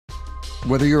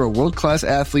Whether you're a world-class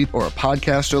athlete or a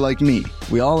podcaster like me,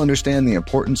 we all understand the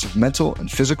importance of mental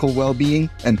and physical well-being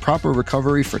and proper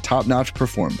recovery for top-notch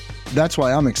performance. That's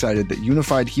why I'm excited that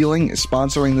Unified Healing is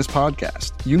sponsoring this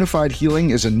podcast. Unified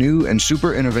Healing is a new and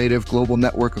super innovative global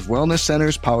network of wellness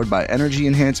centers powered by Energy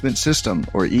Enhancement System,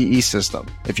 or EE System.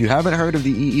 If you haven't heard of the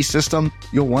EE System,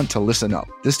 you'll want to listen up.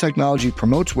 This technology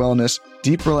promotes wellness,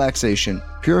 deep relaxation,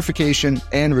 purification,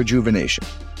 and rejuvenation.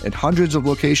 In hundreds of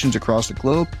locations across the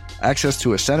globe, access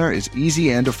to a center is easy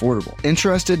and affordable.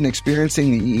 Interested in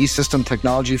experiencing the EE System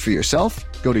technology for yourself?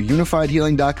 Go to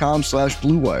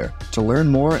unifiedhealing.com/bluewire to learn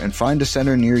more and find a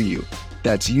center near you.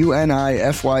 That's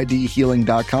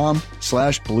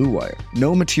unifydhealing.com/bluewire.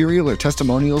 No material or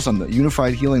testimonials on the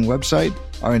Unified Healing website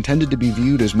are intended to be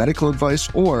viewed as medical advice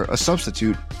or a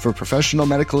substitute for professional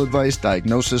medical advice,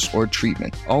 diagnosis, or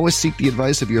treatment. Always seek the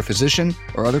advice of your physician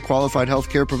or other qualified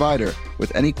healthcare provider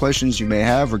with any questions you may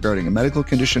have regarding a medical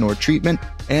condition or treatment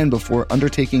and before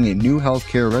undertaking a new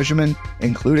healthcare regimen,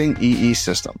 including EE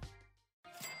System.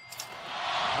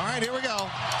 All right, here we go.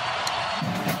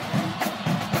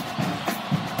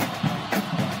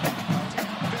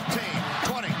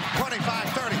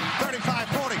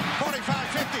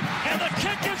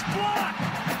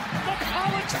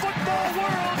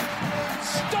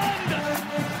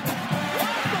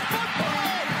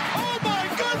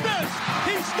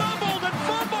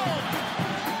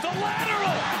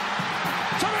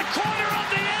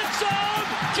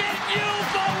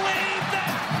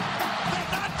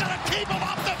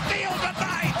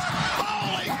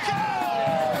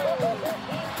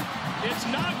 'It's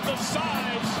not the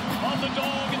size of the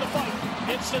dog in the fight.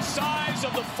 It's the size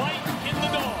of the fight in the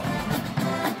dog.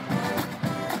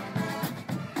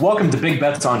 Welcome to Big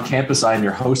Bets on Campus. I am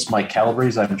your host, Mike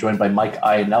Calabrese. I'm joined by Mike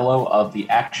Iannello of the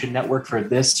Action Network for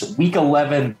this Week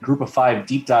 11 Group of 5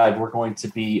 deep dive. We're going to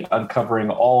be uncovering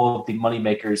all of the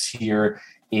moneymakers here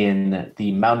in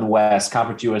the Mountain West,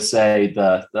 Conference USA,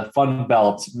 the Fun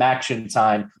Belt, Maction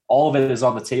time. All of it is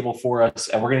on the table for us,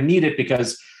 and we're going to need it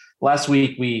because last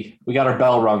week we got our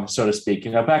bell rung, so to speak. You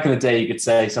know, back in the day, you could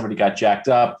say somebody got jacked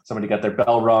up, somebody got their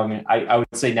bell rung. I would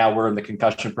say now we're in the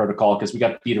concussion protocol because we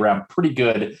got beat around pretty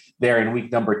good there in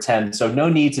week number 10. So no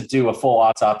need to do a full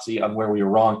autopsy on where we were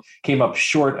wrong. Came up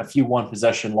short, a few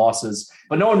one-possession losses,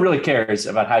 but no one really cares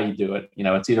about how you do it. You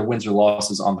know, it's either wins or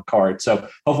losses on the card. So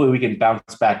hopefully we can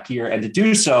bounce back here. And to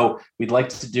do so, we'd like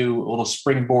to do a little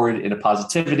springboard into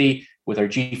positivity with our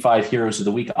G5 Heroes of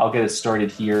the Week. I'll get it started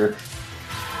here.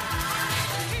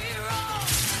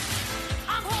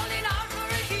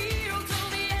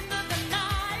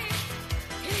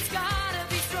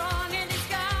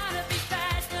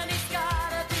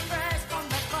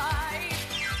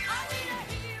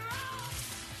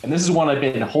 And this is one I've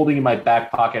been holding in my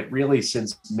back pocket really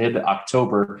since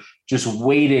mid-October, just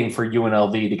waiting for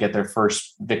UNLV to get their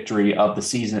first victory of the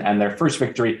season and their first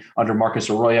victory under Marcus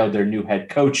Arroyo, their new head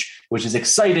coach, which is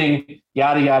exciting,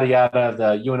 yada, yada, yada.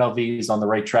 The UNLV is on the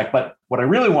right track. But what I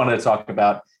really wanted to talk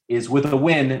about is with a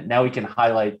win, now we can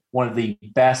highlight one of the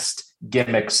best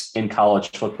gimmicks in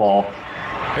college football.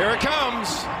 Here it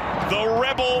comes. The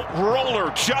Rebel Roller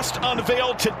just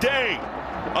unveiled today.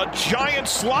 A giant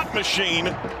slot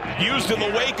machine used in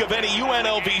the wake of any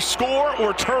UNLV score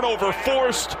or turnover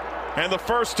forced. And the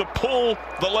first to pull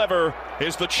the lever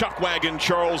is the Chuck Wagon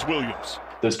Charles Williams.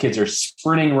 Those kids are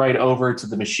sprinting right over to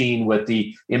the machine with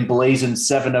the emblazoned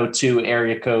 702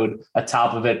 area code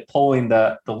atop of it, pulling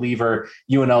the lever.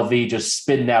 UNLV just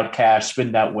spitting out cash,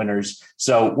 spitting out winners.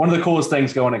 So one of the coolest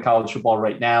things going in college football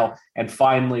right now. And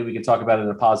finally, we can talk about it in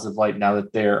a positive light now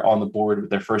that they're on the board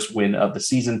with their first win of the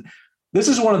season. This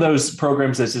is one of those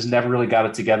programs that just never really got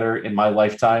it together in my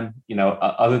lifetime. You know,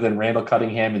 other than Randall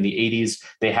Cunningham in the 80s,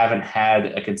 they haven't had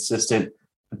a consistent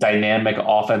dynamic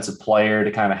offensive player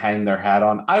to kind of hang their hat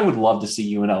on. I would love to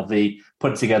see UNLV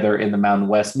put together in the Mountain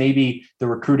West. Maybe the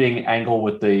recruiting angle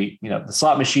with the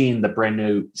slot machine, the brand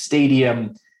new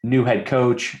stadium, new head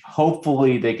coach.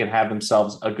 Hopefully they can have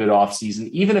themselves a good offseason,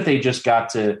 even if they just got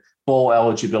to bowl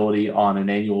eligibility on an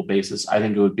annual basis. I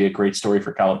think it would be a great story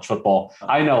for college football.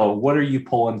 I know. What are you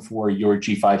pulling for your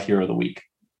G5 Hero of the Week?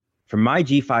 For my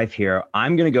G5 Hero,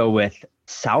 I'm going to go with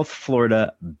South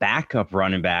Florida backup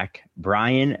running back,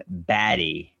 Brian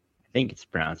Battie. I think it's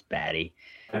pronounced Battie.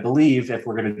 I believe if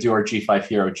we're going to do our G5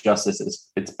 Hero justice,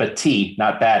 it's Battie,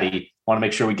 not Battie. I want to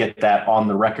make sure we get that on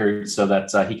the record so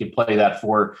that he can play that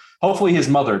for hopefully his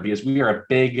mother, because we are a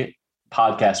big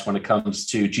podcast when it comes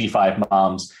to G5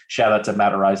 moms. Shout out to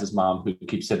Matt Ariza's mom, who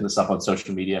keeps hitting this up on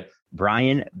social media.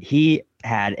 Brian, he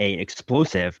had an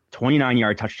explosive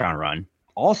 29-yard touchdown run.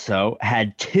 Also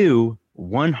had 2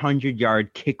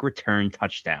 100-yard kick return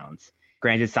touchdowns.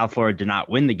 Granted, South Florida did not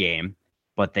win the game,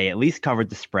 but they at least covered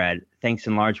the spread, thanks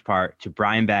in large part to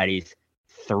Brian Batty's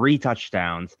 3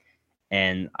 touchdowns.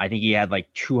 And I think he had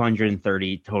like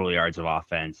 230 total yards of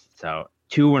offense. So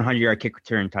 2 100-yard kick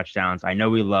return touchdowns. I know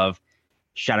we love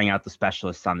shouting out the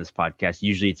specialists on this podcast.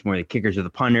 Usually it's more the kickers or the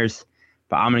punters,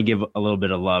 but I'm going to give a little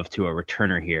bit of love to a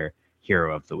returner here,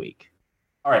 hero of the week.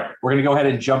 All right, we're going to go ahead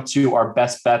and jump to our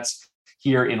best bets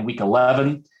here in week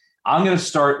 11. I'm going to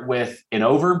start with an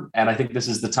over, and I think this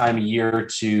is the time of year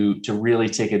to really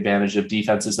take advantage of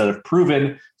defenses that have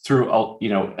proven through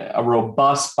a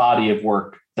robust body of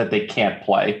work that they can't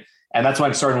play. And that's why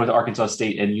I'm starting with Arkansas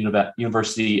State and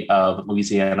University of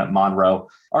Louisiana Monroe.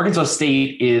 Arkansas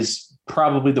State is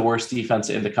probably the worst defense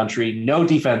in the country. No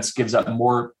defense gives up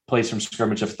more plays from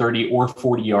scrimmage of 30 or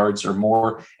 40 yards or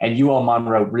more. And UL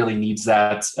Monroe really needs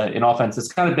that in offense.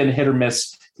 It's kind of been hit or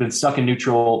miss. It's been stuck in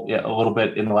neutral a little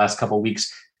bit in the last couple of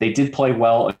weeks. They did play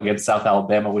well against South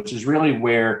Alabama, which is really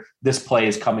where this play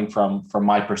is coming from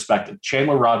my perspective.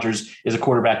 Chandler Rogers is a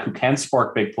quarterback who can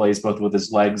spark big plays, both with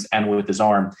his legs and with his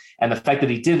arm. And the fact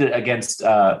that he did it against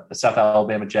the South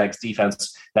Alabama Jags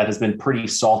defense that has been pretty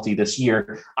salty this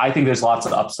year, I think there's lots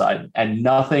of upside. And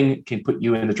nothing can put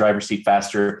you in the driver's seat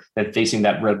faster than facing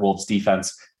that Red Wolves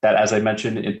defense that, as I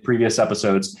mentioned in previous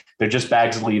episodes, they're just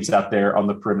bags of leaves out there on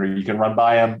the perimeter. You can run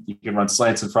by them, you can run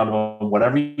slants in front of them,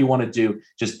 whatever you want to do,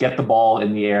 just get the ball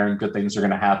in the air and good things are going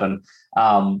to happen.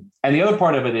 And the other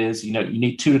part of it is, you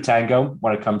need 2 to tango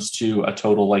when it comes to a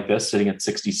total like this, sitting at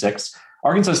 66.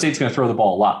 Arkansas State's going to throw the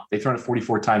ball a lot. They've thrown it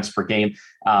 44 times per game.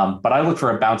 But I look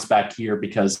for a bounce back here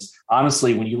because,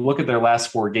 honestly, when you look at their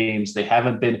last 4 games, they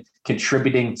haven't been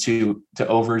contributing to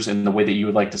overs in the way that you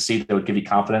would like to see that would give you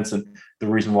confidence. And the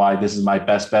reason why this is my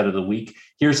best bet of the week,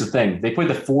 here's the thing. They played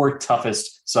the 4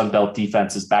 toughest Sun Belt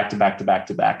defenses back to back to back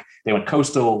to back. They went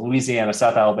Coastal, Louisiana,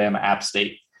 South Alabama, App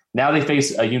State. Now they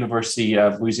face a University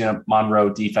of Louisiana Monroe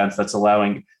defense that's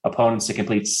allowing opponents to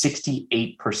complete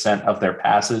 68% of their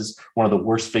passes, one of the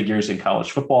worst figures in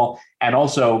college football. And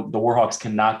also the Warhawks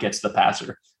cannot get to the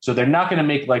passer. So they're not going to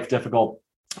make life difficult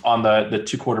on the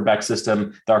 2-quarterback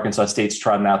system that Arkansas State's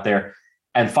trotting out there.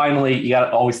 And finally, you got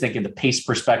to always think in the pace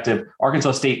perspective.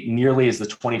 Arkansas State nearly is the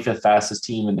 25th fastest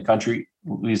team in the country.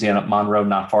 Louisiana Monroe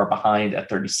not far behind at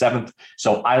 37th.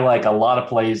 So I like a lot of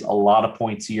plays, a lot of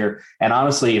points here. And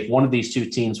honestly, if one of these 2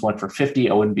 teams went for 50,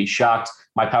 I wouldn't be shocked.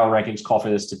 My power rankings call for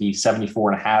this to be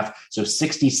 74.5. So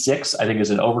 66, I think,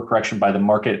 is an overcorrection by the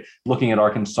market, looking at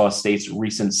Arkansas State's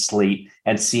recent slate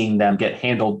and seeing them get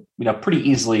handled, pretty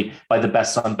easily by the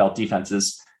best Sun Belt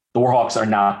defenses. The Warhawks are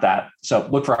not that. So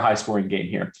look for a high-scoring game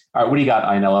here. All right, what do you got,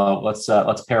 Ainello?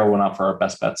 Let's pair one up for our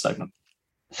best bet segment.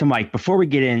 So, Mike, before we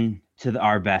get into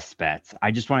our best bets,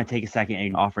 I just want to take a second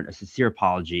and offer a sincere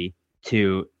apology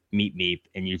to Meep Meep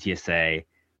and UTSA.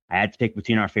 I had to pick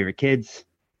between our favorite kids.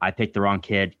 I picked the wrong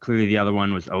kid. Clearly, the other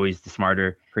one was always the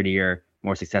smarter, prettier,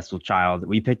 more successful child.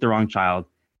 We picked the wrong child.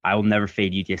 I will never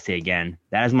fade UTSA again.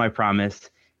 That is my promise.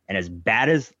 And as bad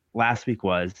as last week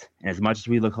was, and as much as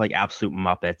we look like absolute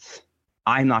Muppets,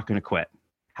 I'm not going to quit.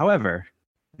 However,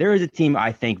 there is a team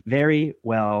I think very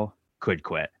well could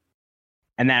quit,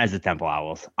 and that is the Temple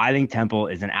Owls. I think Temple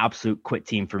is an absolute quit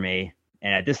team for me,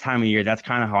 and at this time of year, that's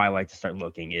kind of how I like to start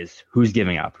looking, is who's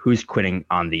giving up, who's quitting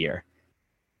on the year.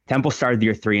 Temple started the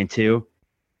year 3-2.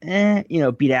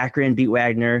 Beat Akron, beat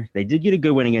Wagner. They did get a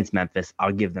good win against Memphis.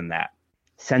 I'll give them that.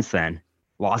 Since then,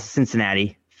 lost to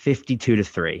Cincinnati,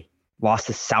 52-3. Lost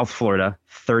to South Florida,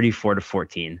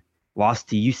 34-14. Lost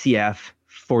to UCF,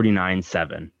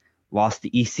 49-7. Lost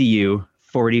to ECU,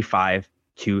 45-3.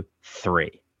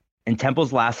 In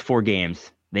Temple's last 4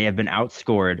 games, they have been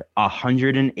outscored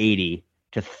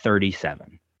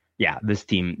 180-37. Yeah, this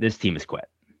team is quit.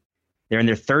 They're in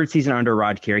their 3rd season under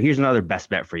Rod Carey. Here's another best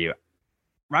bet for you.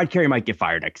 Rod Carey might get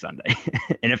fired next Sunday.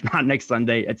 And if not next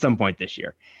Sunday, at some point this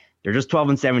year. They're just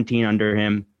 12-17 under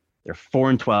him. They're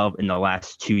 4-12 in the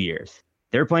last 2 years.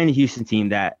 They're playing a Houston team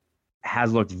that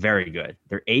has looked very good.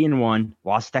 They're 8-1,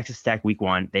 lost Texas Tech week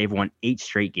 1. They've won 8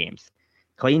 straight games.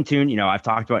 Clayton Tune, I've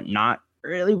talked about not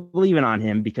really believing on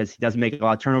him because he doesn't make a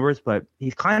lot of turnovers, but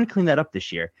he's kind of cleaned that up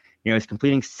this year. He's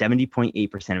completing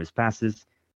 70.8% of his passes,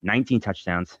 19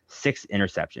 touchdowns, 6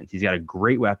 interceptions. He's got a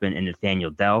great weapon in Nathaniel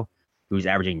Dell, who's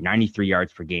averaging 93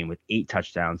 yards per game with 8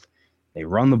 touchdowns. They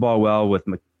run the ball well with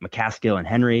McCaskill and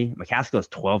Henry. McCaskill has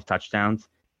 12 touchdowns.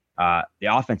 The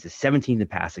offense is 17th in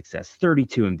pass success,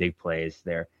 32 in big plays.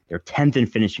 They're 10th in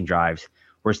finishing drives,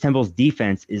 whereas Temple's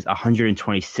defense is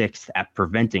 126th at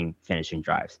preventing finishing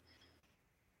drives.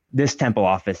 This Temple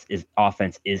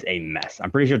offense is a mess.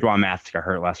 I'm pretty sure Dwan Mathis got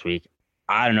hurt last week.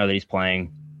 I don't know that he's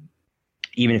playing.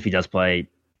 Even if he does play,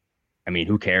 I mean,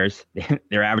 who cares?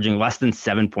 They're averaging less than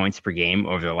 7 points per game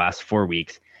over the last 4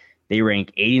 weeks. They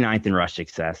rank 89th in rush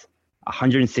success,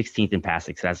 116th in pass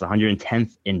success,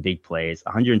 110th in big plays,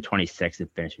 126th in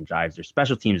finishing drives. Their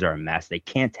special teams are a mess. They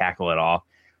can't tackle at all.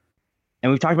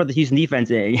 And we've talked about the Houston defense.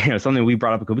 Something we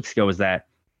brought up a couple weeks ago was that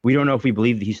we don't know if we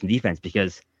believe the Houston defense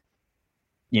because,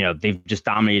 they've just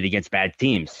dominated against bad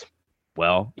teams.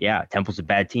 Well, yeah, Temple's a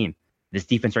bad team. This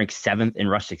defense ranks 7th in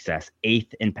rush success,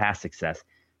 8th in pass success.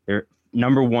 They're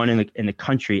number 1 in the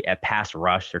country at pass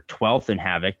rush. They're 12th in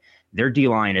havoc. Their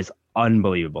D-line is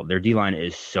unbelievable. Their D-line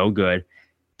is so good.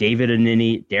 David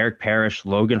Anini, Derek Parrish,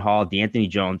 Logan Hall, D'Anthony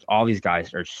Jones, all these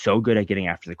guys are so good at getting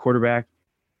after the quarterback.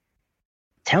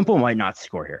 Temple might not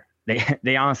score here.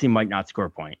 They honestly might not score a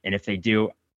point. And if they do,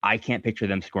 I can't picture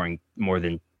them scoring more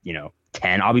than,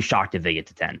 10. I'll be shocked if they get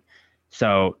to 10.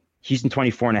 So Houston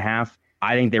 24.5.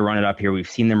 I think they run it up here. We've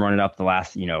seen them run it up the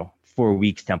last, 4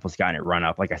 weeks. Temple's gotten it run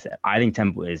up. Like I said, I think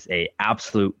Temple is a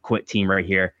absolute quit team right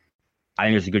here. I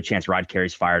think there's a good chance Rod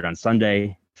Carey's fired on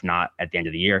Sunday, if not at the end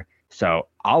of the year. So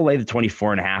I'll lay the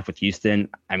 24.5 with Houston.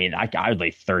 I mean, I would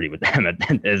lay 30 with them at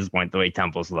this point, the way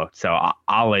Temple's looked. So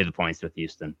I'll lay the points with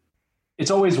Houston. It's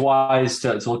always wise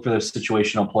to look for those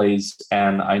situational plays.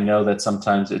 And I know that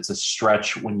sometimes it's a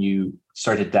stretch when you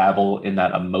start to dabble in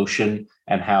that emotion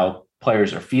and how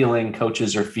players are feeling,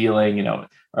 coaches are feeling,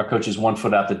 our coach is 1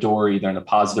 foot out the door, either in a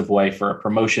positive way for a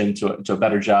promotion to a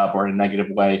better job or in a negative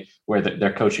way where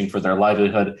they're coaching for their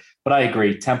livelihood. But I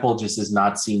agree, Temple just does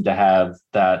not seem to have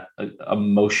that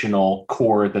emotional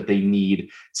core that they need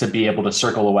to be able to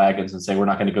circle the wagons and say, we're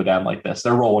not going to go down like this.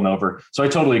 They're rolling over. So I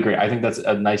totally agree. I think that's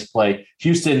a nice play.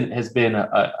 Houston has been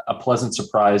a pleasant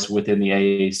surprise within the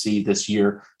AAC this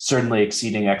year, certainly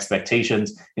exceeding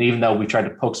expectations. And even though we tried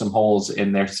to poke some holes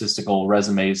in their statistical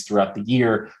resumes throughout the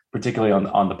year, particularly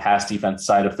on the pass defense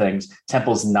side of things,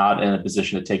 Temple's not in a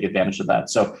position to take advantage of that.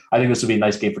 So I think this will be a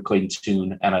nice game for Clayton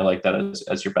Tune, and I like that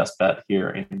as your best bet here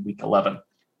in week 11.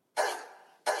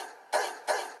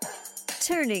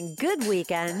 Turning good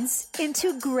weekends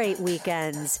into great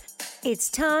weekends. It's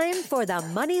time for the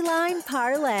Moneyline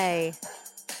Parlay.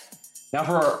 Now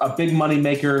for a big money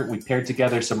maker, we paired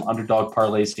together some underdog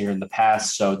parlays here in the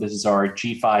past. So this is our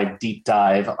G5 deep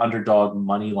dive underdog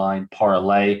Moneyline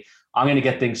Parlay. I'm going to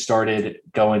get things started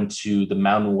going to the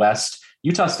Mountain West.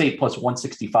 Utah State plus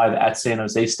 165 at San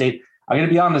Jose State. I'm going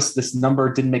to be honest, this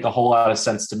number didn't make a whole lot of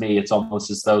sense to me. It's almost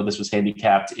as though this was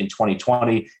handicapped in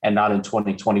 2020 and not in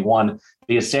 2021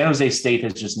 because San Jose State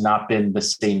has just not been the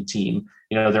same team.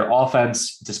 Their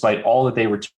offense, despite all the day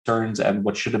returns and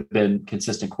what should have been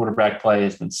consistent quarterback play,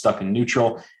 has been stuck in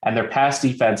neutral. And their pass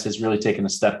defense has really taken a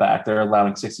step back. They're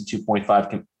allowing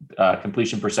 62.5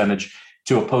 completion percentage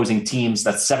to opposing teams.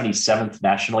 That's 77th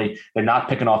nationally. They're not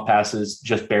picking off passes,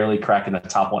 just barely cracking the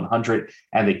top 100,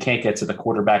 and they can't get to the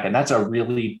quarterback. And that's a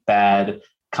really bad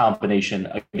combination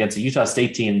against a Utah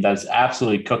State team that's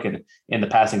absolutely cooking in the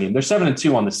passing game. They're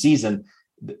 7-2 on the season,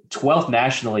 12th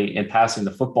nationally in passing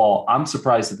the football. I'm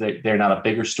surprised that they're not a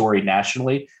bigger story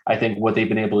nationally. I think what they've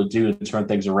been able to do to turn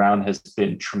things around has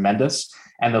been tremendous.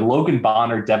 And the Logan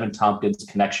Bonner, Devin Tompkins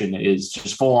connection is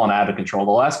just full on out of control.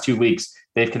 The last 2 weeks,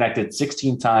 they've connected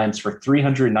 16 times for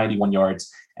 391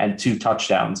 yards and 2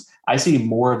 touchdowns. I see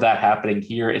more of that happening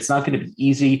here. It's not going to be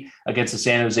easy against a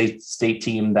San Jose State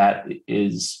team that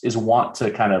is want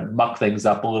to kind of muck things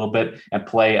up a little bit and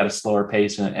play at a slower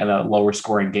pace and a lower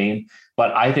scoring game.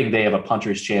 But I think they have a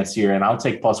puncher's chance here, and I'll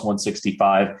take plus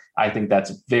 165. I think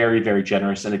that's very, very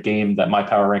generous in a game that my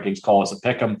power rankings call as a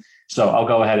pick 'em. So I'll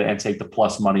go ahead and take the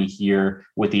plus money here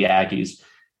with the Aggies.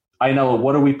 I know,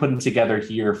 what are we putting together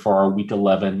here for our week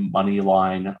 11 money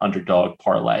line underdog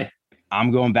parlay?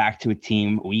 I'm going back to a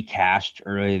team we cashed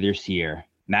earlier this year.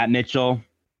 Matt Mitchell,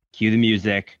 cue the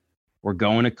music. We're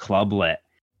going to Club Lit.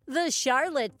 The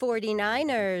Charlotte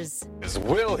 49ers. Is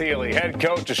Will Healy, head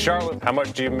coach of Charlotte. How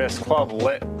much do you miss Club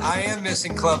Lit? I am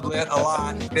missing Club Lit a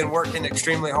lot. Been working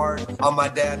extremely hard on my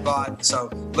dad bod, so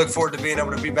look forward to being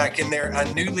able to be back in there.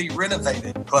 A newly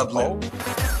renovated Club Lit.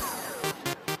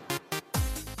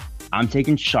 I'm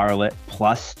taking Charlotte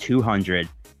plus 200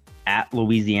 at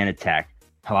Louisiana Tech.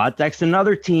 Palat Tech's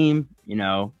another team,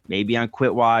 maybe on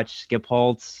quit watch. Skip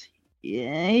Holtz,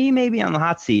 he may be on the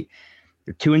hot seat.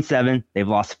 They're 2-7. They've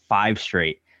lost 5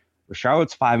 straight. But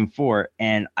Charlotte's 5-4,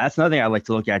 and that's another thing I like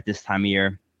to look at this time of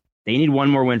year. They need one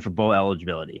more win for bowl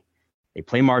eligibility. They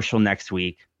play Marshall next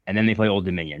week, and then they play Old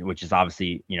Dominion, which is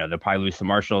obviously, they'll probably lose to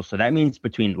Marshall. So that means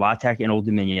between La Tech and Old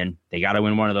Dominion, they got to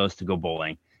win one of those to go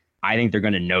bowling. I think they're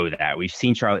going to know that. We've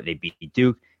seen Charlotte. They beat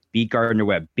Duke, beat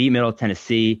Gardner-Webb, beat Middle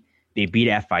Tennessee. They beat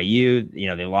FIU.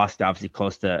 They lost obviously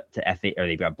close to FAU, or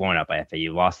they got blown out by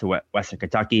FAU. Lost to Western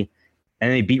Kentucky.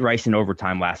 And they beat Rice in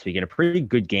overtime last week in a pretty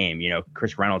good game. You know,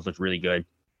 Chris Reynolds looked really good.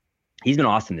 He's been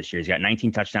awesome this year. He's got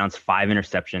 19 touchdowns, 5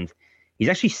 interceptions. He's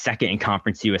actually second in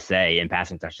Conference USA in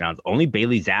passing touchdowns. Only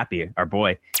Bailey Zappi, our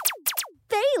boy,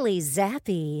 Bailey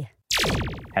Zappi,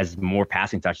 has more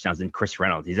passing touchdowns than Chris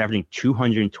Reynolds. He's averaging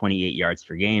 228 yards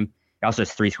per game. He also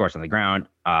has 3 scores on the ground.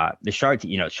 Charlotte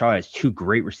has 2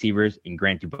 great receivers in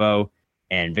Grant Dubois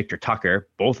and Victor Tucker.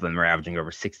 Both of them are averaging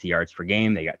over 60 yards per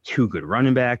game. They got 2 good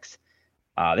running backs.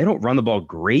 They don't run the ball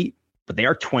great, but they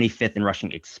are 25th in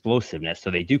rushing explosiveness,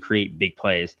 so they do create big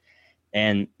plays.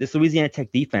 And this Louisiana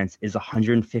Tech defense is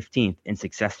 115th in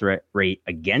success rate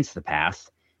against the pass,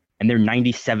 and they're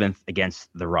 97th against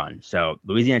the run. So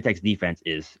Louisiana Tech's defense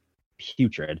is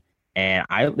putrid. And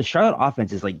the Charlotte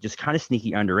offense is like just kind of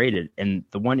sneaky underrated. And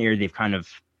the one area they've kind of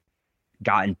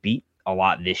gotten beat a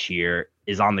lot this year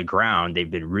is on the ground.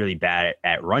 They've been really bad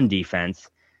at run defense.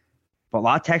 But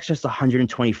La Tech's just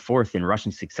 124th in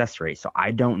rushing success rate. So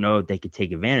I don't know if they could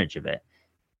take advantage of it.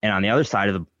 And on the other side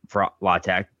of for La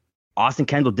Tech, Austin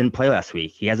Kendall didn't play last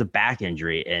week. He has a back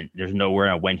injury, and there's no word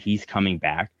on when he's coming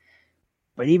back.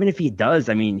 But even if he does,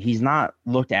 I mean, he's not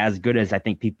looked as good as I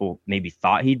think people maybe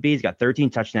thought he'd be. He's got 13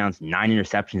 touchdowns, 9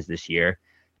 interceptions this year.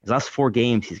 His last 4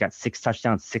 games, he's got 6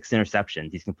 touchdowns, 6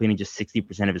 interceptions. He's completing just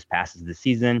 60% of his passes this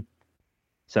season.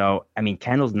 So, I mean,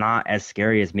 Kendall's not as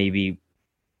scary as maybe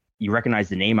you recognize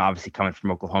the name, obviously coming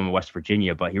from Oklahoma, West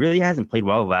Virginia, but he really hasn't played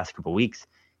well the last couple of weeks.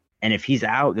 And if he's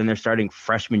out, then they're starting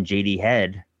freshman JD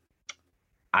Head.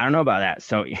 I don't know about that.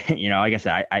 So, you know, like I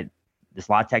said, this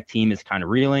La Tech team is kind of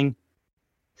reeling.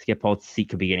 Skip Holtz's seat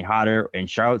could be getting hotter, and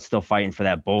Charlotte's still fighting for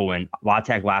that bowl win. La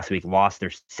Tech last week lost their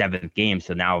 7th game,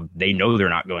 so now they know they're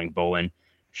not going bowling.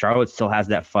 Charlotte still has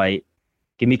that fight.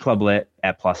 Give me Club Lit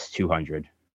at plus 200.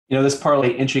 You know, this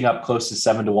parlay inching up close to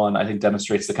 7-1, I think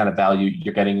demonstrates the kind of value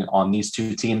you're getting on these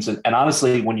two teams. And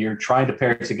honestly, when you're trying to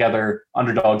pair together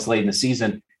underdogs late in the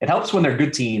season, it helps when they're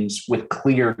good teams with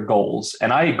clear goals.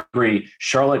 And I agree,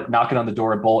 Charlotte knocking on the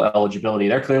door of bowl eligibility,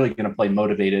 they're clearly going to play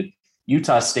motivated.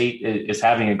 Utah State is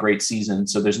having a great season,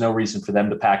 so there's no reason for them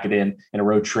to pack it in a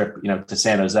road trip, you know, to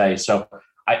San Jose. So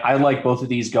I like both of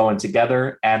these going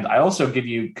together. And I also give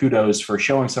you kudos for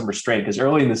showing some restraint, because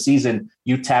early in the season,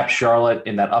 you tapped Charlotte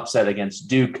in that upset against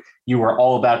Duke. You were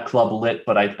all about Club Lit,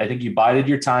 but I think you bided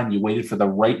your time. You waited for the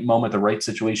right moment, the right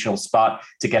situational spot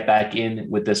to get back in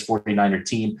with this 49er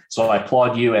team. So I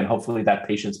applaud you, and hopefully that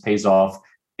patience pays off,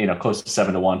 you know, close to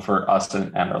 7-1 for us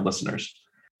and our listeners.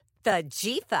 The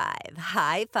G5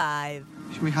 High Five.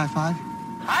 Should we high five?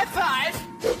 High five!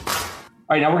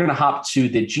 All right, now we're going to hop to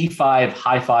the G5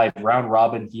 High Five round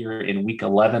robin here in week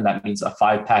 11. That means a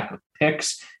 5-pack of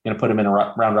picks. I'm going to put them in a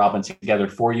round robin together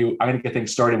for you. I'm going to get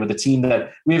things started with a team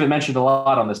that we haven't mentioned a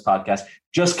lot on this podcast.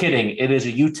 Just kidding. It is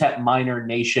a UTEP Miner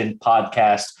Nation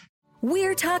podcast.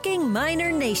 We're talking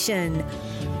Miner Nation.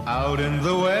 Out in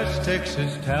the West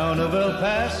Texas town of El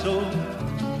Paso.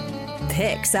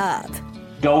 Picks up.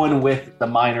 Going with the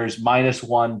Miners,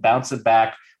 -1, bouncing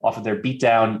back off of their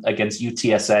beatdown against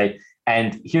UTSA.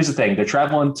 And here's the thing. They're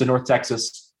traveling to North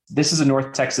Texas. This is a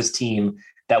North Texas team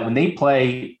that when they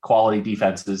play quality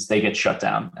defenses, they get shut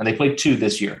down. And they played 2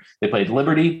 this year. They played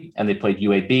Liberty and they played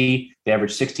UAB. They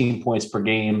averaged 16 points per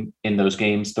game in those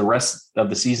games. The rest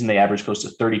of the season, they averaged close to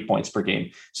 30 points per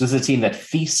game. So this is a team that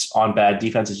feasts on bad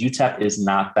defenses. UTEP is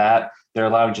not that. They're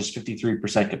allowing just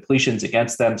 53% completions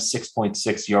against them,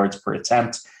 6.6 yards per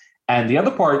attempt. And the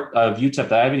other part of UTEP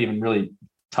that I haven't even really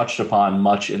touched upon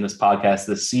much in this podcast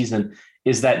this season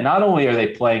is that not only are they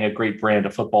playing a great brand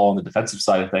of football on the defensive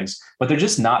side of things, but they're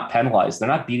just not penalized. They're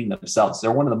not beating themselves.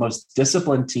 They're one of the most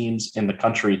disciplined teams in the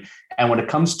country. And when it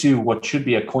comes to what should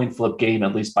be a coin flip game,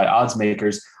 at least by odds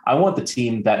makers, I want the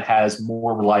team that has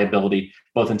more reliability,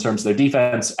 both in terms of their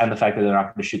defense and the fact that they're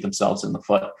not going to shoot themselves in the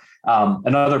foot.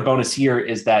 Another bonus here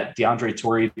is that DeAndre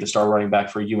Torrey, the star running back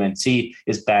for UNT,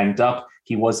 is banged up.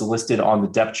 He was listed on the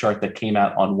depth chart that came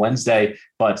out on Wednesday,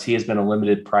 but he has been a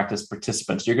limited practice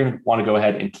participant. So you're going to want to go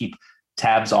ahead and keep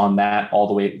tabs on that all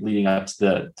the way leading up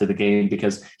to the game,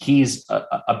 because he's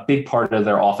a big part of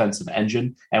their offensive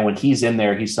engine. And when he's in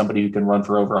there, he's somebody who can run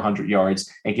for over 100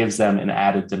 yards and gives them an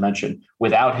added dimension.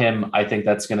 Without him, I think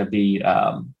that's going to be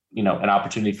an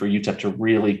opportunity for UTEP to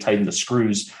really tighten the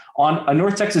screws on a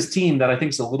North Texas team that I think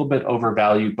is a little bit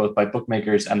overvalued both by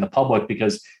bookmakers and the public,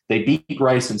 because they beat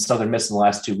Rice and Southern Miss in the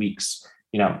last 2 weeks.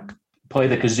 You know, play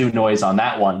the kazoo noise on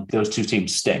that one. Those two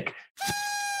teams stink.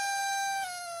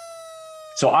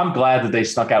 So I'm glad that they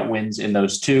snuck out wins in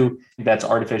those two. That's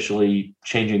artificially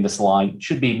changing this line.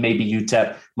 Should be maybe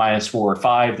UTEP -4 or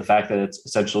 5. The fact that it's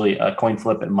essentially a coin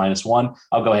flip at -1,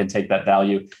 I'll go ahead and take that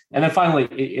value. And then finally,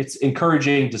 it's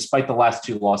encouraging, despite the last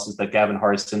two losses, that Gavin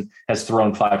Hardison has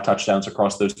thrown 5 touchdowns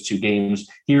across those 2 games.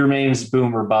 He remains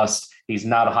boom or bust. He's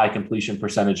not a high completion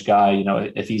percentage guy.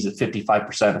 If he's at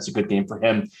 55%, it's a good game for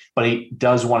him. But he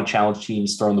does want to challenge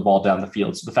teams throwing the ball down the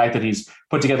field. So the fact that he's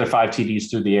put together 5 TDs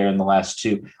through the air in the last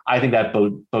 2, I think that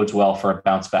bodes well for a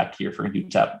bounce back here for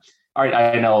UTEP. All right,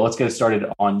 Iannello, let's get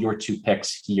started on your 2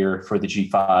 picks here for the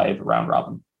G5 round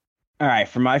robin. All right,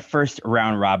 for my first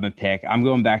round robin pick, I'm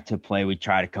going back to a play we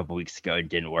tried a couple weeks ago. It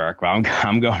didn't work. Well,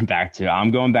 I'm going back to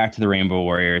the Rainbow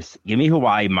Warriors. Give me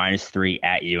Hawaii -3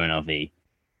 at UNLV.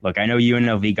 Look, I know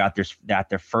UNLV got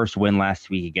their first win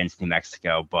last week against New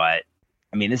Mexico, but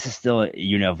I mean, this is still a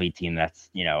UNLV team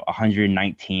that's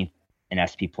 119th in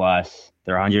SP+.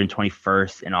 They're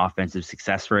 121st in offensive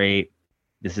success rate.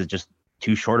 This is just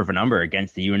too short of a number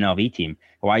against the UNLV team.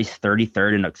 Hawaii's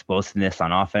 33rd in explosiveness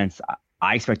on offense.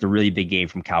 I expect a really big game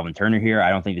from Calvin Turner here.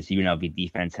 I don't think this UNLV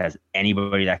defense has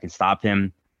anybody that can stop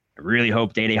him. I really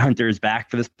hope Day Hunter is back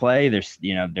for this play.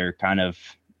 They're kind of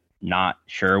not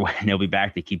sure when he'll be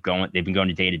back. They keep going. They've been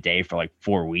going to day for like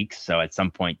 4 weeks. So at some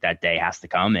point that day has to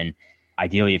come. And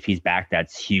ideally, if he's back,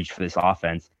 that's huge for this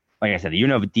offense. Like I said, the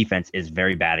UNLV defense is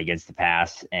very bad against the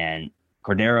pass, and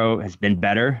Cordero has been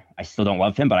better. I still don't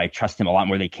love him, but I trust him a lot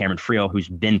more than Cameron Friel, who's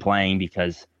been playing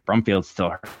because Brumfield's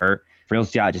still hurt.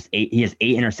 Friel's got he has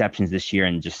 8 interceptions this year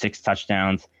and just 6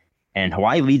 touchdowns. And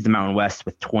Hawaii leads the Mountain West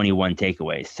with 21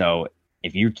 takeaways. So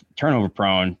if you're turnover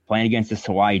prone, playing against this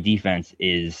Hawaii defense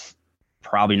is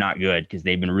probably not good because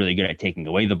they've been really good at taking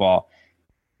away the ball.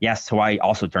 Yes, Hawaii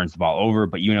also turns the ball over,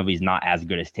 but UNLV is not as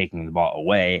good as taking the ball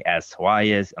away as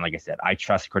Hawaii is. And like I said, I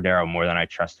trust Cordero more than I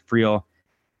trust Friel.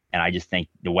 And I just think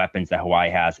the weapons that Hawaii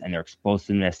has and their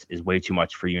explosiveness is way too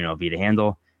much for UNLV to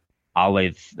handle. I'll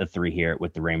lay the 3 here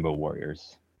with the Rainbow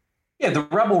Warriors. Yeah, the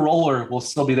Rebel Roller will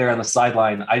still be there on the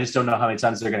sideline. I just don't know how many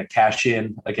times they're going to cash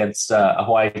in against a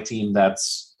Hawaii team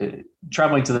that's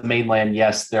traveling to the mainland.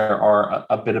 Yes, there are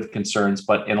a bit of concerns,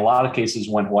 but in a lot of cases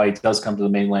when Hawaii does come to the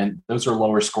mainland, those are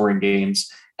lower scoring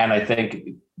games. And I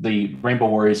think the Rainbow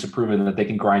Warriors have proven that they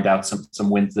can grind out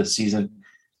some wins this season.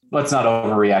 Let's not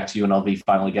overreact to UNLV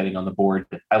finally getting on the board.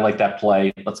 I like that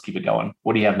play. Let's keep it going.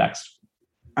 What do you have next?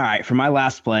 All right, for my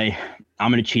last play, I'm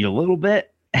going to cheat a little bit.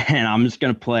 And I'm just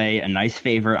going to play a nice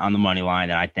favorite on the money line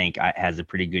that I think has a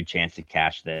pretty good chance to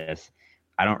cash this.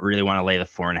 I don't really want to lay the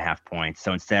 4.5 points.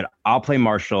 So instead, I'll play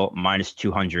Marshall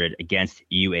 -200 against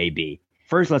UAB.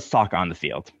 First, let's talk on the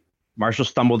field. Marshall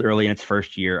stumbled early in its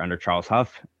first year under Charles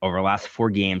Huff. Over the last 4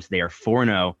 games, they are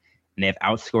 4-0, and they have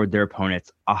outscored their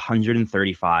opponents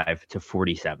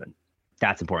 135-47.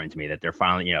 That's important to me that they're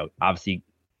finally, obviously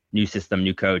new system,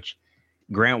 new coach.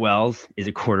 Grant Wells is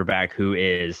a quarterback who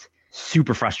is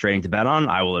super frustrating to bet on.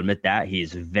 I will admit that.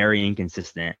 He's very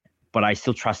inconsistent, but I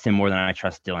still trust him more than I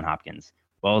trust Dylan Hopkins.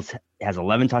 Wells has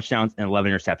 11 touchdowns and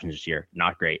 11 interceptions this year.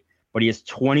 Not great, but he has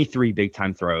 23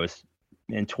 big-time throws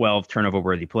and 12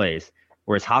 turnover-worthy plays,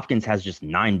 whereas Hopkins has just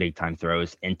 9 big-time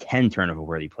throws and 10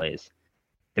 turnover-worthy plays.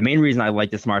 The main reason I like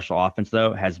this Marshall offense,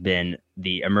 though, has been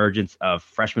the emergence of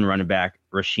freshman running back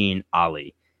Rasheen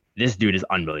Ali. This dude is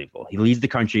unbelievable. He leads the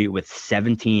country with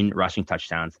 17 rushing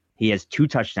touchdowns. He has 2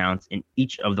 touchdowns in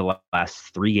each of the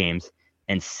last 3 games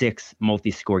and 6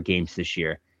 multi-score games this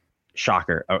year.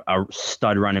 Shocker, a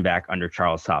stud running back under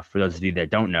Charles Huff. For those of you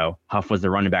that don't know, Huff was the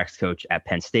running backs coach at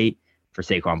Penn State for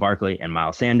Saquon Barkley and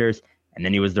Miles Sanders, and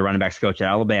then he was the running backs coach at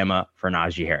Alabama for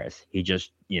Najee Harris. He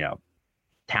just,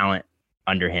 talent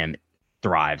under him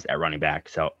thrives at running back.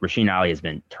 So Rasheen Ali has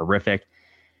been terrific.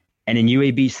 And in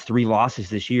UAB's 3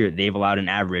 losses this year, they've allowed an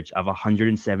average of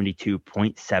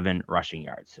 172.7 rushing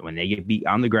yards. So when they get beat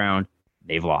on the ground,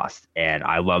 they've lost. And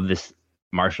I love this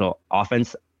Marshall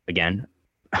offense. Again,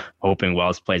 hoping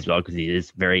Wells plays well because he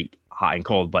is very hot and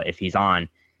cold. But if he's on,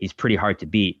 he's pretty hard to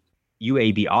beat.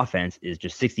 UAB offense is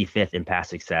just 65th in pass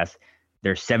success.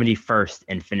 They're 71st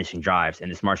in finishing drives. And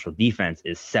this Marshall defense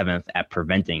is 7th at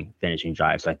preventing finishing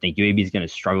drives. So I think UAB is going to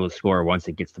struggle to score once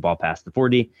it gets the ball past the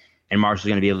 40. And Marshall's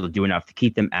going to be able to do enough to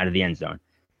keep them out of the end zone.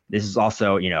 This is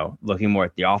also, looking more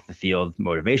at the off-the-field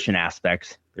motivation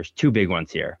aspects. There's 2 big ones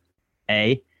here.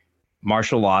 A,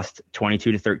 Marshall lost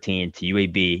 22-13 to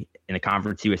UAB in the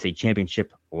Conference USA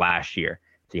Championship last year.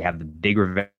 So you have the big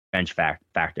revenge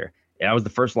factor. That was the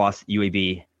first loss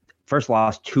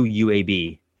to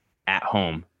UAB at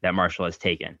home that Marshall has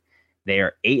taken. They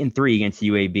are 8-3 against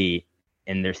UAB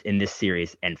in this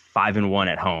series and 5-1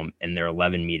 at home in their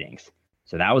 11 meetings.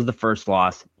 So that was the first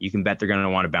loss. You can bet they're going to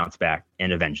want to bounce back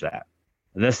and avenge that.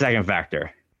 The second factor,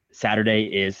 Saturday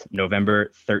is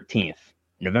November 13th.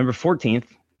 November 14th,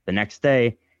 the next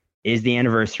day, is the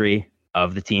anniversary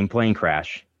of the team plane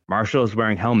crash. Marshall is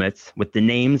wearing helmets with the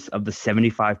names of the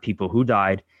 75 people who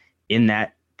died in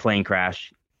that plane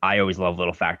crash. I always love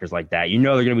little factors like that. You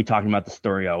know they're going to be talking about the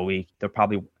story all week. They'll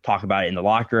probably talk about it in the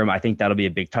locker room. I think that'll be a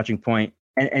big touching point.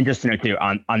 And just to note too,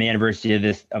 on the anniversary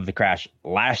of the crash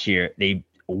last year, they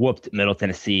whooped Middle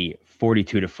Tennessee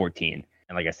 42-14.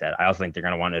 And like I said, I also think they're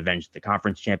going to want to avenge the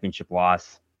conference championship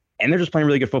loss. And they're just playing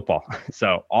really good football.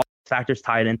 So all factors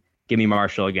tied in. Give me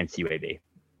Marshall against UAB.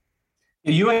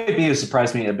 UAB has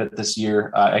surprised me a bit this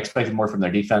year. I expected more from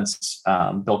their defense.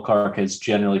 Bill Clark has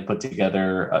generally put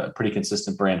together a pretty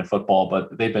consistent brand of football,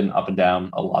 but they've been up and down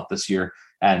a lot this year.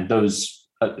 And those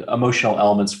emotional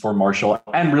elements for Marshall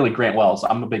and really Grant Wells.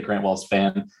 I'm a big Grant Wells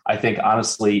fan. I think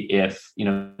honestly, if they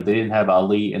didn't have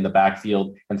Ali in the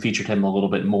backfield and featured him a little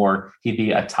bit more, he'd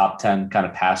be a top 10 kind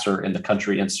of passer in the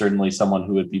country, and certainly someone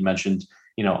who would be mentioned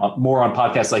more on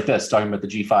podcasts like this, talking about the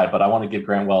G5, but I want to give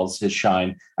Grant Wells his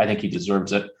shine. I think he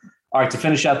deserves it. All right, to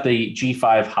finish out the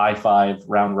G5 high five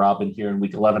round robin here in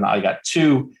week 11, I got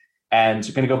two, and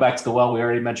we're going to go back to the well. We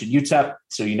already mentioned UTEP,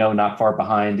 so not far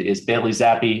behind is Bailey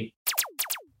Zappi.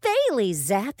 Bailey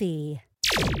Zappi.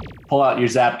 Pull out your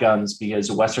Zap guns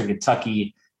because Western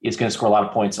Kentucky is going to score a lot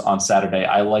of points on Saturday.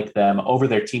 I like them over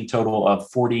their team total of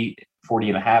 40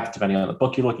 and a half, depending on the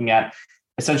book you're looking at.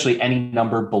 Essentially any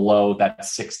number below that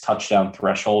 6 touchdown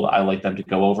threshold, I like them to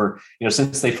go over.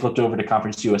 Since they flipped over to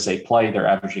Conference USA play, they're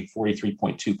averaging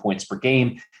 43.2 points per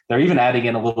game. They're even adding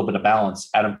in a little bit of balance.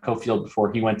 Adam Cofield,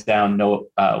 before he went down,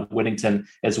 Noah Whittington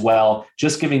as well,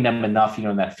 just giving them enough,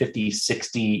 in that 50,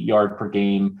 60 yard per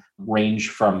game range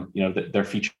from, their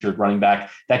featured running back.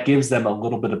 That gives them a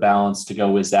little bit of balance to go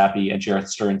with Zappi and Jareth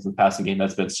Stearns in the passing game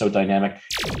that's been so dynamic.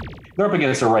 They're up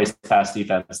against a Rice pass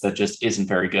defense that just isn't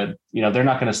very good. They're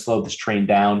not going to slow this train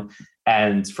down.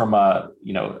 And from a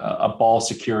ball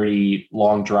security,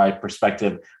 long drive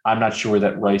perspective, I'm not sure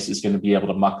that Rice is going to be able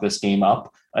to muck this game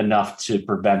up enough to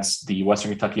prevent the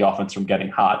Western Kentucky offense from getting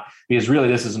hot. Because really,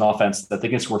 this is an offense that they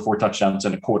can score 4 touchdowns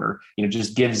in a quarter.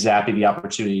 Just give Zappi the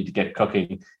opportunity to get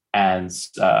cooking. And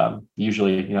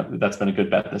usually, that's been a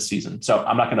good bet this season. So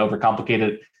I'm not going to overcomplicate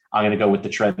it. I'm going to go with the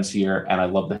trends here, and I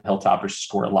love the Hilltoppers to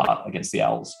score a lot against the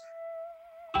Owls.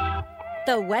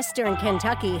 The Western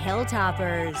Kentucky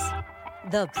Hilltoppers,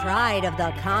 the pride of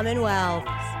the Commonwealth.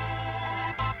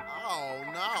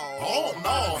 Oh,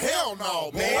 no, hell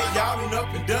no, man. Y'all ain't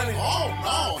up and done it. Oh,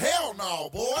 no, hell no,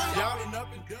 boy. Y'all ain't up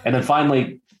and done it. And then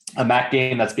finally, a MAC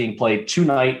game that's being played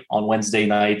tonight on Wednesday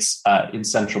nights in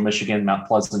Central Michigan, Mount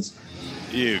Pleasant.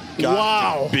 You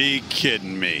got to be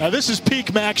kidding me. Now this is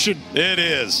peak Maction. It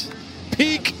is.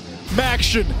 Peak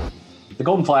Maction. The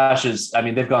Golden Flashes,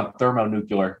 they've gone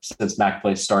thermonuclear since MAC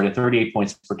play started. 38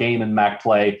 points per game in MAC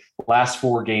play. Last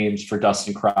 4 games for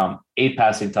Dustin Crum, 8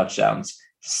 passing touchdowns,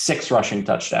 6 rushing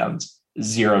touchdowns,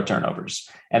 0 turnovers.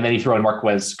 And then you throw in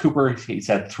Marquez Cooper. He's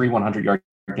had 3 100-yard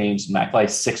games in MAC play,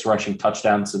 6 rushing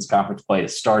touchdowns since conference play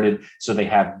has started. So they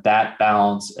have that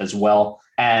balance as well.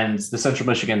 And the Central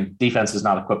Michigan defense is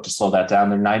not equipped to slow that down.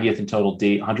 They're 90th in total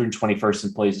D, 121st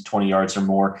in plays of 20 yards or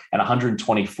more, and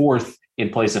 124th in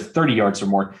plays of 30 yards or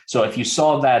more. So if you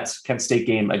saw that Kent State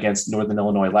game against Northern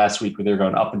Illinois last week, where they're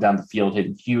going up and down the field,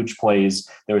 hitting huge plays,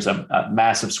 there was a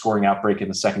massive scoring outbreak in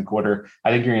the second quarter.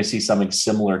 I think you're going to see something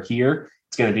similar here.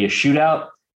 It's going to be a shootout.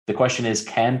 The question is,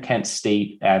 can Kent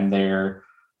State and their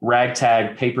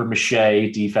ragtag paper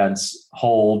mache defense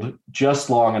hold just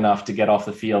long enough to get off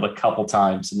the field a couple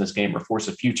times in this game or force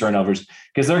a few turnovers?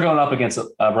 Because they're going up against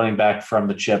a running back from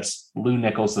the Chips, Lou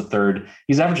Nichols III.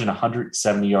 He's averaging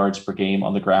 170 yards per game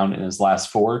on the ground in his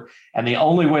last 4. And the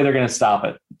only way they're going to stop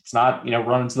it, it's not,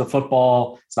 running to the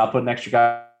football. It's not putting extra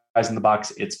guys in the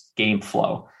box. It's game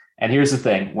flow. And here's the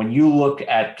thing. When you look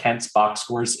at Kent's box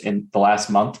scores in the last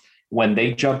month, when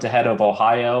they jumped ahead of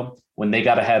Ohio, when they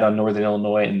got ahead on Northern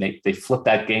Illinois and they flipped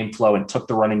that game flow and took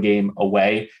the running game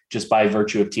away just by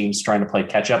virtue of teams trying to play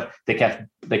catch up, they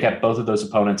kept both of those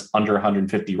opponents under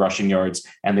 150 rushing yards,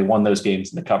 and they won those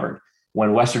games and they covered.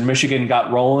 When Western Michigan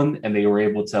got rolling and they were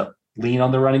able to lean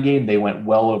on the running game, they went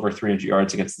well over 300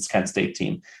 yards against this Kent State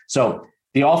team. So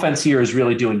the offense here is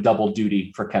really doing double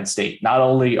duty for Kent State. Not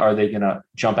only are they going to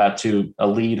jump out to a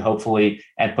lead, hopefully,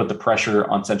 and put the pressure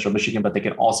on Central Michigan, but they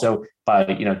can also, by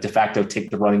de facto, take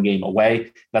the running game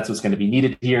away. That's what's going to be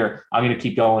needed here. I'm going to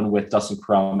keep going with Dustin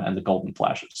Crum and the Golden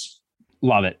Flashes.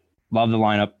 Love it. Love the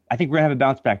lineup. I think we're going to have a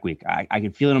bounce back week. I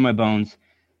can feel it in my bones.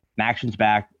 Maction's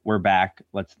back. We're back.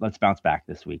 Let's bounce back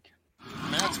this week.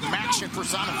 That's Maction. passion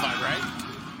personified, right?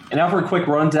 And now for a quick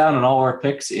rundown on all our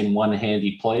picks in one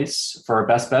handy place. For our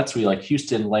best bets, we like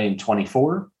Houston laying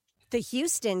 24. The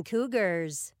Houston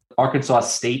Cougars. Arkansas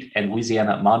State and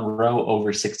Louisiana Monroe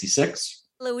over 66.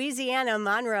 Louisiana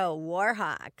Monroe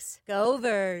Warhawks.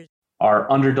 Govers.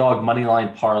 Our underdog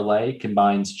moneyline parlay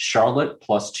combines Charlotte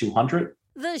plus 200.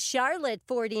 The Charlotte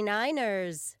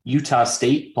 49ers. Utah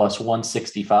State plus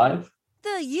 165.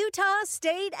 The Utah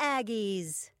State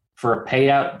Aggies. For a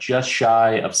payout just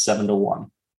shy of 7-1.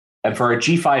 And for our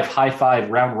G5 high five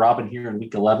round robin here in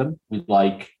week 11, we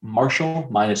like Marshall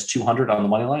minus 200 on the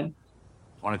money line.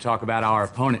 I want to talk about our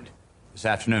opponent this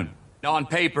afternoon. On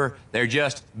paper, they're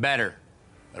just better.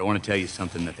 But I want to tell you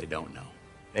something that they don't know.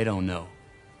 They don't know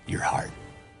your heart.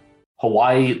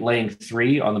 Hawaii laying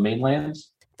 3 on the mainland.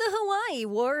 The Hawaii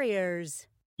Warriors.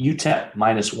 UTEP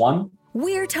minus 1.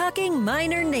 We're talking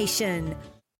Minor Nation.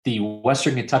 The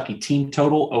Western Kentucky team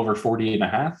total over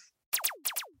 48.5.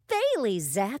 Bailey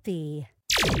Zappi.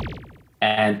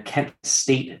 And Kent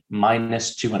State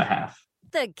minus 2.5.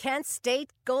 The Kent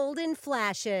State Golden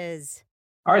Flashes.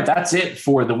 All right, that's it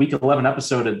for the Week 11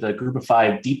 episode of the Group of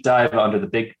 5 Deep Dive under the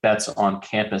Big Bets on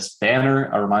Campus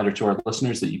banner. A reminder to our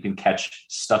listeners that you can catch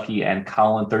Stuckey and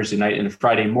Colin Thursday night and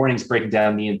Friday mornings breaking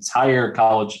down the entire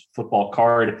college football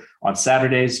card on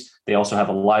Saturdays. They also have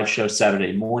a live show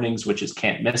Saturday mornings, which is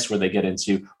Can't Miss, where they get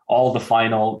into all the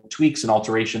final tweaks and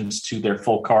alterations to their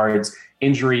full cards,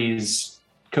 injuries,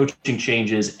 coaching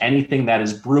changes, anything that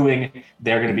is brewing,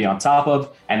 they're going to be on top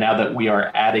of. And now that we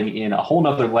are adding in a whole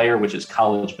nother layer, which is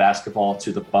college basketball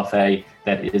to the buffet,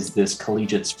 that is this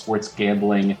collegiate sports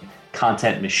gambling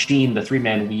content machine, the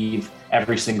 3-man weave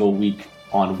every single week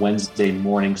on Wednesday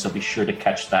morning. So be sure to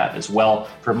catch that as well.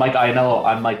 For Mike Iannello,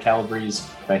 I'm Mike Calabrese.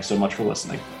 Thanks so much for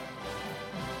listening.